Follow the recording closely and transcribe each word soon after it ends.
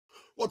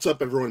What's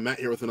up, everyone? Matt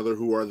here with another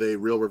Who Are They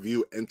Real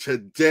Review, and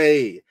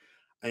today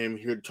I am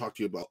here to talk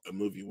to you about a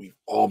movie we've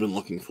all been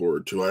looking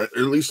forward to. At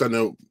least I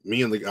know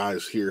me and the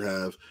guys here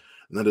have,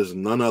 and that is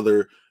none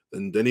other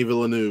than Denis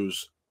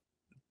Villeneuve's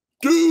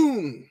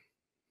Dune.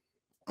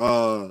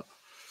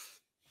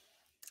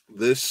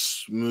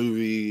 This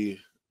movie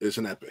is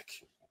an epic.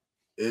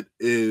 It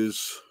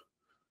is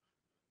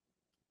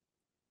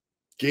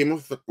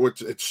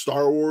it's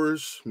Star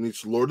Wars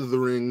meets Lord of the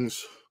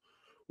Rings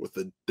with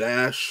a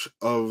dash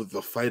of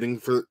the fighting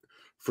for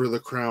the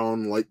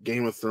crown, like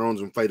Game of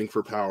Thrones, and fighting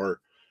for power,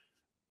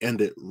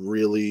 and it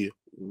really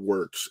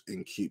works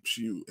and keeps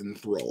you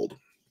enthralled.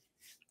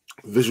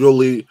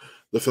 Visually,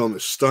 the film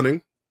is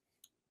stunning.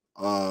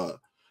 Timothee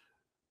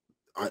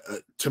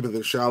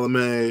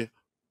Chalamet,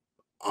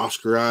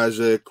 Oscar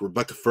Isaac,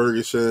 Rebecca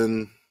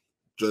Ferguson,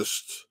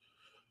 just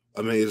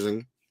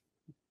amazing.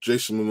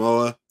 Jason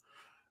Momoa,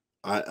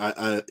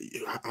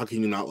 how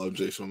can you not love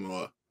Jason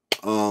Momoa?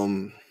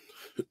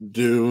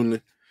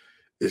 Dune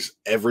is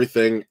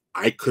everything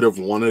I could have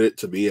wanted it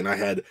to be, and I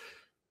had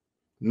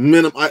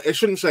I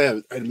shouldn't say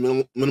I had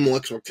minimal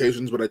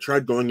expectations, but I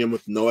tried going in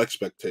with no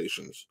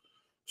expectations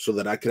so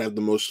that I could have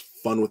the most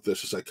fun with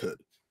this as I could.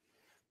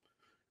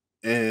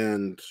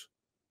 And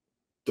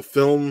the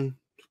film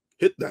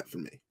hit that for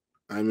me.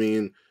 I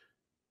mean,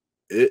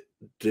 it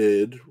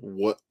did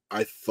what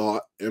I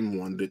thought and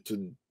wanted it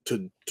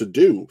to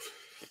do.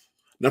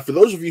 Now, for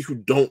those of you who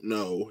don't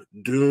know,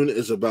 Dune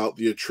is about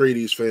the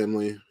Atreides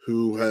family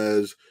who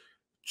has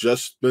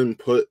just been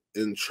put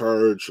in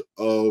charge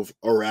of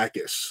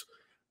Arrakis,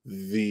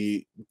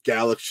 the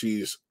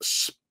galaxy's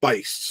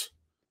spice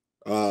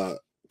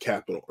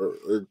capital,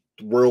 or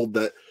world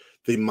that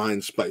they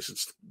mine spice.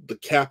 It's the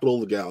capital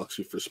of the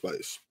galaxy for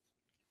spice.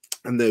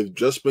 And they've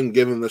just been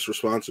given this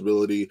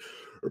responsibility,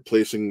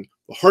 replacing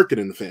the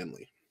Harkonnen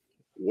family.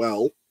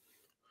 Well,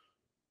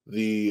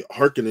 the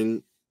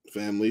Harkonnen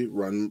family,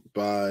 run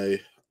by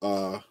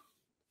if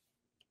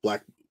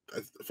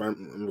I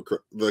remember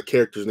correct, the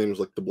character's name is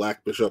like the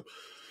Black Bishop,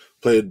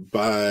 played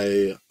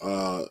by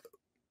the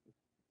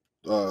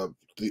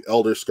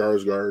Elder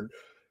Skarsgard.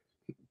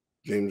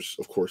 Names,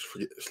 of course,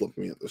 slipped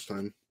me at this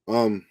time.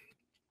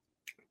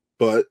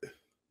 But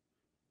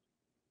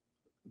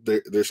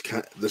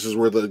this is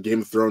where the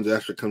Game of Thrones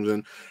aspect comes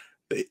in.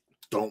 They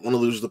don't want to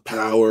lose the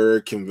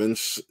power.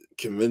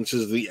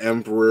 Convinces the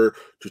Emperor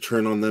to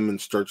turn on them and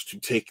starts to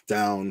take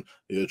down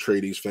the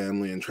Atreides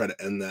family and try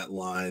to end that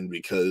line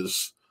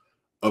because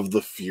of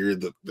the fear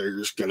that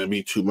there's going to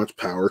be too much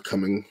power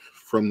coming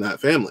from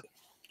that family.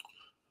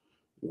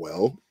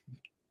 Well,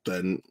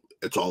 then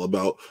it's all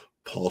about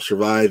Paul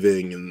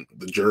surviving and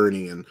the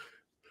journey, and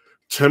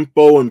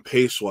tempo and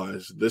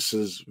pace-wise, this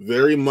is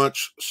very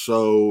much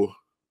so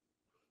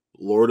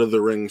Lord of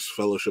the Rings,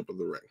 Fellowship of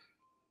the Ring.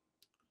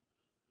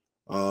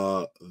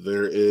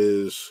 There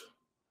is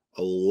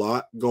a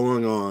lot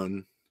going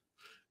on.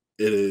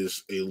 It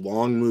is a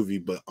long movie,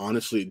 but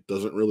honestly, it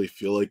doesn't really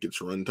feel like it's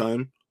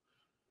runtime.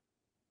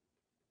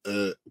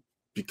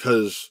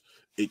 Because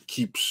it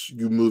keeps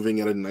you moving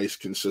at a nice,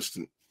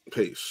 consistent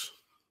pace.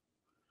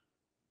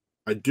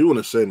 I do want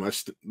to say my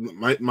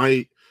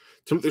Timothee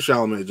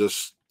Chalamet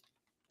just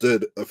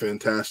did a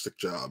fantastic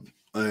job,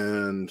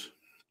 and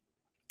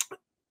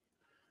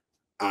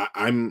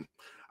I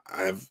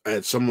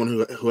had someone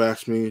who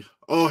asked me,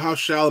 "Oh, how's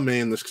Chalamet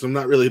in this?" Because I'm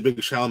not really a big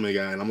Chalamet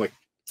guy, and I'm like,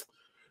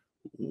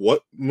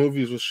 "What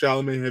movies with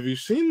Chalamet have you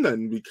seen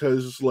then?"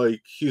 Because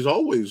like he's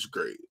always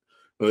great.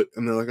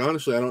 And they're like,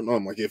 honestly, I don't know.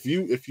 I'm like, if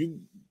you're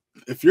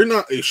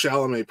not a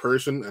Chalamet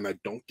person, and I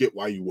don't get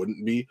why you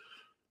wouldn't be,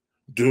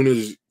 Dune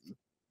is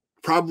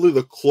probably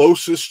the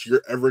closest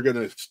you're ever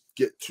gonna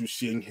get to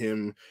seeing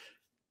him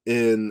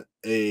in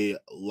a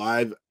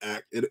live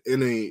act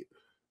in a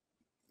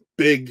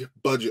big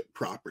budget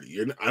property.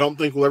 I don't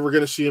think we're ever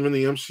gonna see him in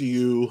the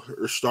MCU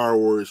or Star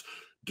Wars.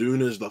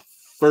 Dune is the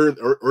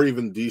or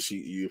even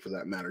DCEU for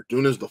that matter.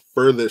 Dune is the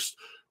furthest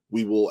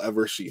we will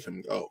ever see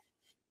him go.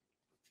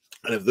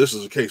 And if this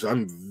is the case,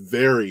 I'm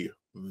very,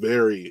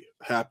 very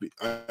happy.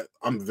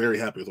 I'm very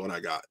happy with what I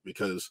got,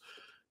 because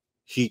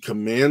he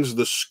commands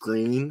the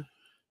screen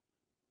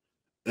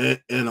in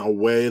a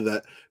way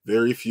that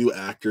very few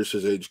actors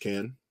his age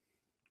can.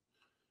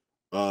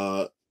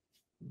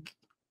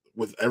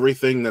 With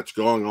everything that's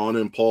going on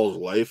in Paul's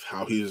life,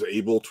 how he's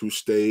able to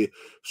stay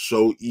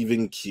so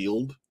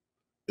even-keeled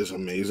is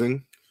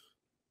amazing.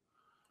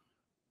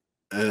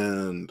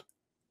 And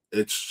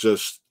it's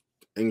just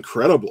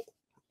incredible.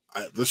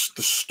 The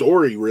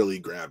story really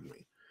grabbed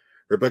me.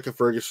 Rebecca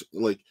Ferguson,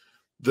 like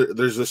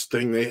there's this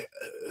thing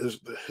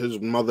his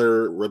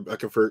mother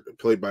Rebecca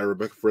played by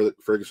Rebecca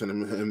Ferguson,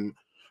 and him,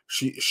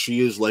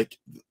 she is like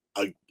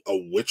a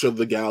witch of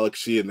the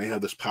galaxy, and they have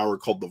this power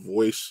called the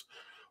Voice,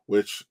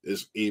 which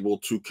is able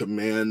to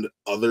command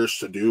others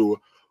to do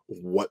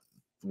what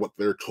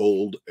they're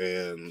told,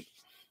 and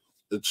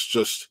it's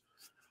just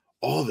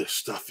all this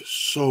stuff is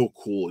so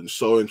cool and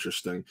so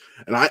interesting.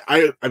 And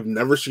I've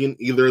never seen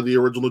either of the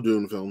original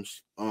Dune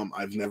films.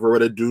 I've never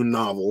read a Dune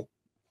novel.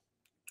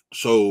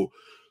 So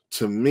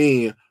to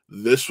me,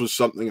 this was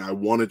something I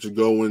wanted to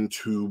go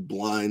into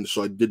blind,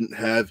 so I didn't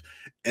have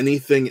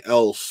anything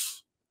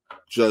else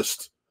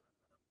just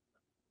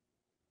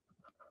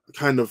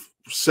kind of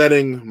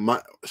setting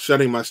my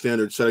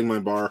standard, setting my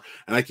bar,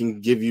 and I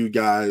can give you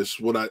guys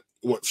what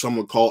some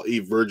would call a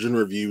virgin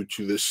review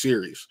to this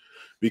series,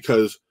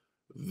 because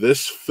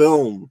this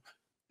film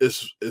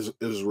is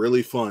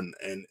really fun,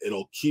 and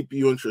it'll keep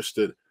you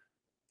interested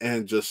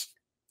and just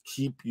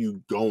keep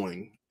you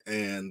going,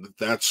 and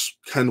that's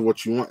kind of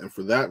what you want. And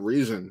for that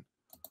reason,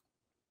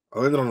 I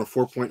landed on a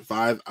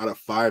 4.5 out of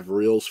 5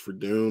 reels for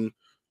Dune.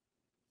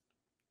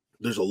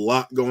 There's a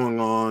lot going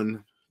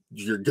on.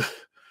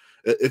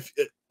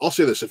 I'll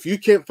say this: if you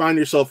can't find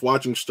yourself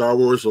watching Star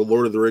Wars or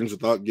Lord of the Rings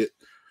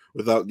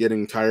without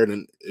getting tired,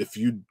 and if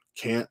you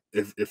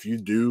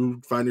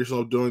do find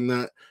yourself doing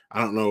that,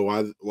 I don't know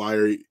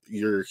why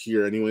you're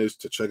here anyways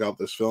to check out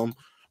this film.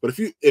 But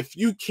if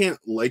you can't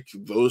like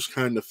those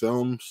kind of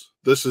films,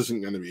 this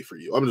isn't going to be for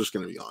you. I'm just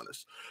going to be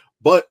honest.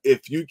 But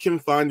if you can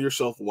find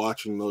yourself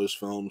watching those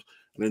films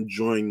and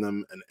enjoying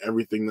them and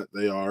everything that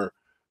they are,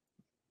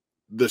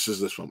 this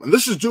is this film. And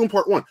this is Dune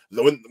Part 1.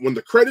 When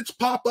the credits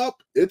pop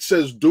up, it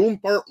says Dune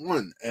Part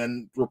 1.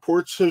 And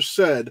reports have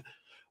said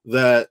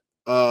that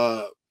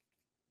the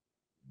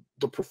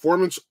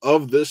performance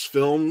of this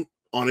film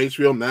on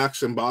HBO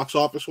Max and box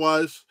office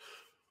wise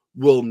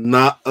will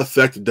not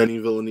affect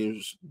Denis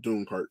Villeneuve's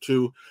Dune Part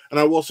 2. And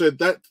I will say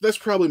that's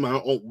probably my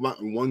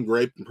one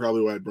gripe, and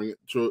probably why I bring it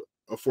to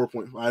a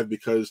 4.5,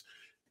 because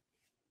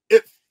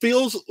it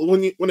feels,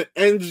 when it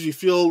ends, you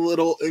feel a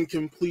little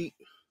incomplete.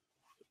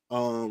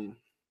 And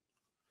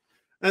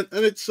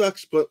it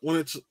sucks, but when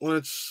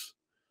it's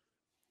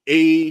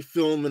a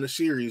film in a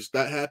series,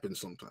 that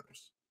happens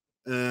sometimes.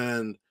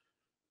 And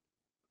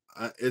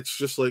it's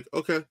just like,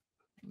 okay,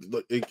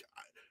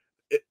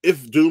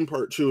 if Dune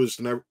Part 2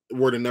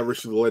 were to never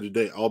see the light of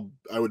day,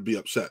 I would be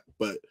upset.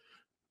 But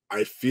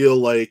I feel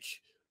like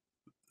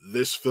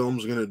this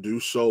film's gonna do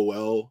so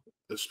well,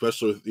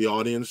 especially with the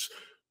audience,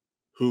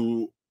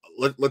 who,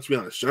 let's be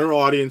honest, general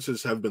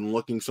audiences have been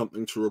looking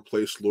something to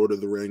replace Lord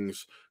of the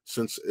Rings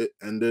since it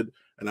ended,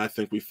 and I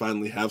think we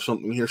finally have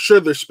something here.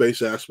 Sure, there's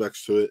space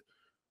aspects to it,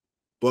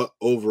 but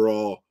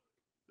overall,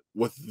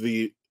 with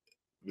the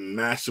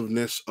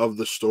massiveness of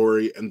the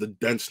story and the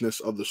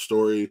denseness of the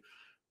story,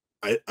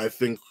 I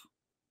think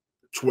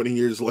 20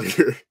 years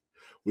later,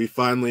 we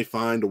finally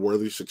find a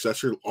worthy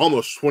successor.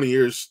 Almost 20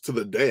 years to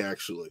the day,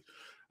 actually.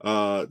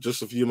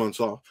 Just a few months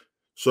off.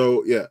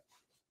 So, yeah.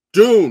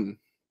 Dune.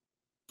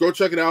 Go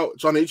check it out.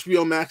 It's on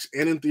HBO Max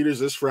and in theaters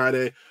this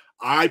Friday.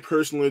 I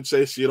personally would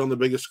say see it on the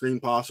biggest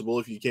screen possible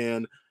if you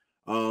can.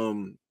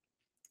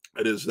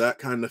 It is that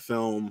kind of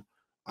film.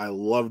 I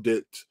loved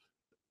it.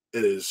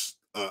 It is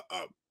a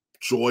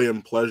joy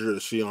and pleasure to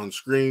see on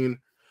screen.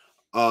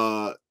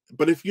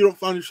 But if you don't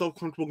find yourself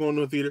comfortable going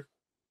to a theater,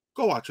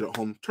 go watch it at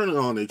home. Turn it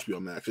on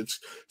HBO Max. It's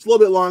a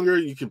little bit longer.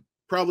 You could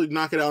probably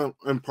knock it out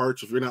in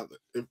parts if you're not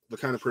the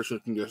kind of person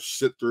who can just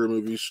sit through a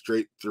movie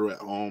straight through at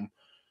home.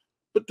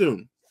 But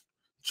Dune,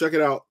 check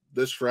it out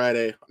this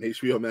Friday on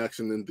HBO Max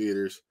and in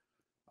theaters.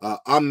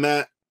 I'm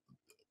Matt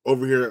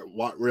over here at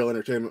What Real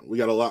Entertainment. We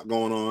got a lot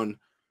going on,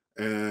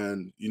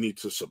 and you need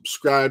to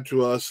subscribe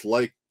to us,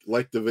 like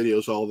the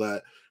videos, all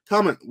that.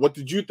 Comment, what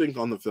did you think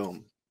on the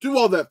film? Do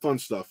all that fun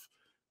stuff,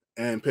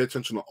 and pay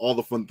attention to all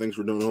the fun things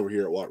we're doing over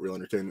here at What Real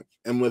Entertainment.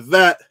 And with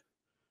that,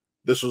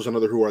 this was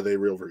another Who Are They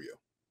Real review.